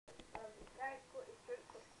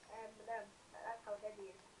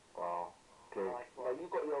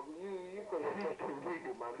you got your jokes from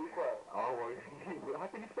Google, man. Be quiet. Oh, well, how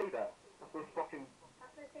can you say that? That's what's fucking... How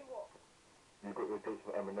can I say what? You got your jokes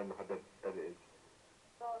for Eminem, how dead it is.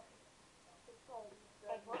 What,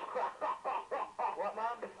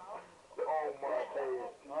 man? Oh, my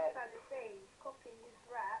days. He's trying to say he's copying his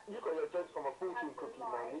rap. You got your jokes from a fortune cookie,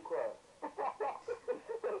 man. Be quiet.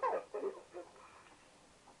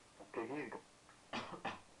 Okay, you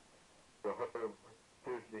go home.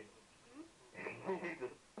 Seriously. You need to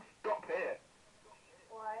stop here.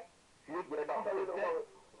 Why? You're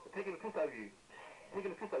taking the piss out of you.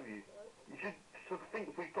 Taking the piss out of you. You should think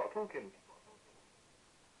before you start talking.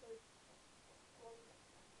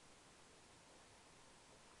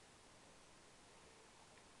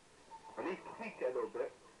 At least tweak it a little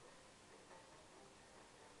bit.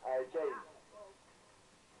 James.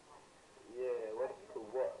 Yeah, what's it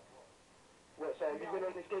called? What? What, so have you been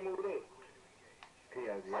on this game all day? He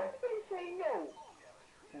has, yeah. I've been saying no.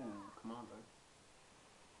 Come on, bro.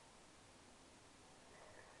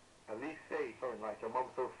 At least say something like, your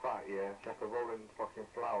mum's so fat, yeah, she has to roll in fucking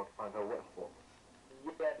flour to find her wet spot.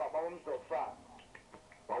 Yeah, but my mum's not fat.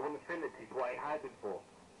 But I wouldn't feel it to you, what are you hiding for?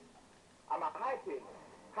 I'm not hyping.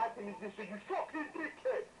 Hyping is this, so you fucking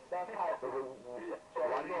dickhead. That's hyping.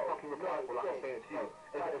 Why do you fucking reply for like I'm saying it to you?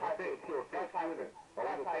 If I say it to you, I'll say it to you, innit? I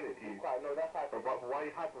wasn't saying it to you. No, that's hyping. But why are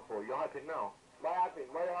you hyping for? You're hyping now. Why hyping?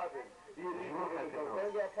 Why are you hyping?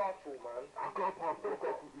 Don't get a passport, man. I've got a passport.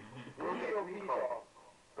 Don't get a green card.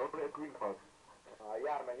 Don't get a green card.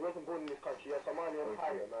 Yeah, man, you wasn't born in this country. You're Somalian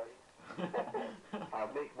pirate, man. I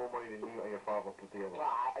make more money than you and your father put together.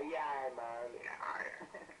 Yeah, man.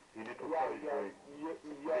 You little college boy.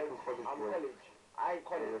 I'm college. I ain't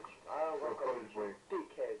college. I don't work college boy.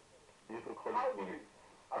 Dickhead. You little college boy.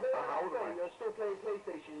 How old am I? You're still playing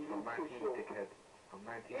PlayStation, you little push. I'm 19, dickhead. I'm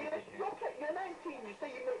 19, dickhead. You're 19, you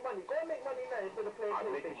say you make money. Go and make money now instead of playing I'm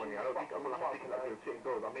PlayStation. making money. I don't think I'm like a dickhead like you're sitting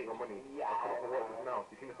doors. I'm making money. Yeah, I come up and work this now.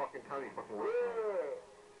 You see the fucking time you fucking work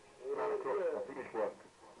now. 9 o'clock. I finish work.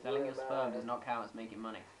 Selling your sperm does not count as making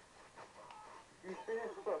money. You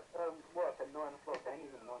finish work at 9 o'clock. Ain't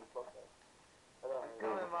even 9 o'clock though. Come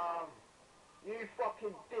on, Mum. You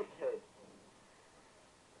fucking dickhead.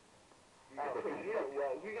 You don't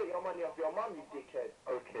work. You get your money off your mum, you dickhead.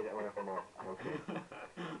 Okay, that went off my mum. Okay.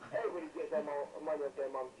 Everybody gets their money off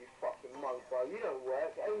their mums, you fucking monk, bro. You don't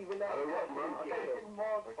work. Ain't even 9 o'clock, you dickhead.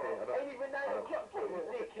 Ain't even 9 o'clock, you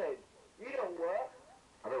dickhead. You don't work.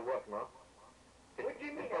 I don't work, man. What do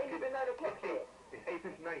you mean? Ain't even 9 o'clock yet? It's 8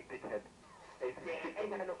 to 9, dickhead. 8 to 6.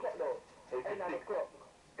 Ain't 9 o'clock though. Ain't 9 o'clock.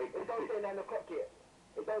 It don't say 9 o'clock yet.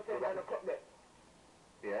 It don't say 9 o'clock yet.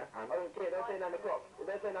 Yeah, and? I don't care, it don't say 9 o'clock. It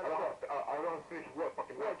don't say 9 o'clock. I don't finish work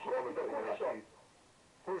fucking 9 o'clock. Do you work in a corner shop?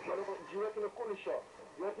 Do you work in a corner shop?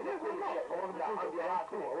 You work in a corner shop?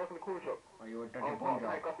 I work in the corner shop. Are you a dodgy I'm bomb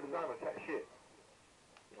part-time job? graphic designer, chat shit.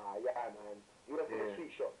 Nah, yeah, man. You work in a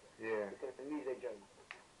street shop. Yeah. It's a music joint.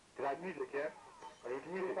 Do you like music, yeah? Are you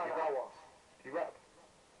into music? £2 an hour. Do you rap?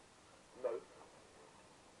 No.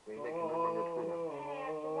 When you make money on your school.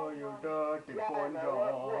 Oh, you dirty bomb man, job.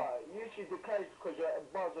 what? You should declare because your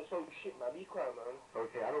bars are so shit, man. Be quiet, man.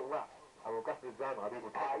 Okay, I don't rap. I'm a graphic designer. I do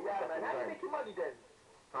Yeah, man. How you making money then?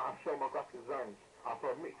 I show my graphic designs. I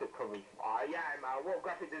throw mixtape covers. Yeah, man. What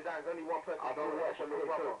graphic designs? Only one person. I don't work for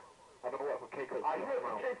K-Code. I don't work for K-Code. You work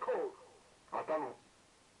for K-Code? I've done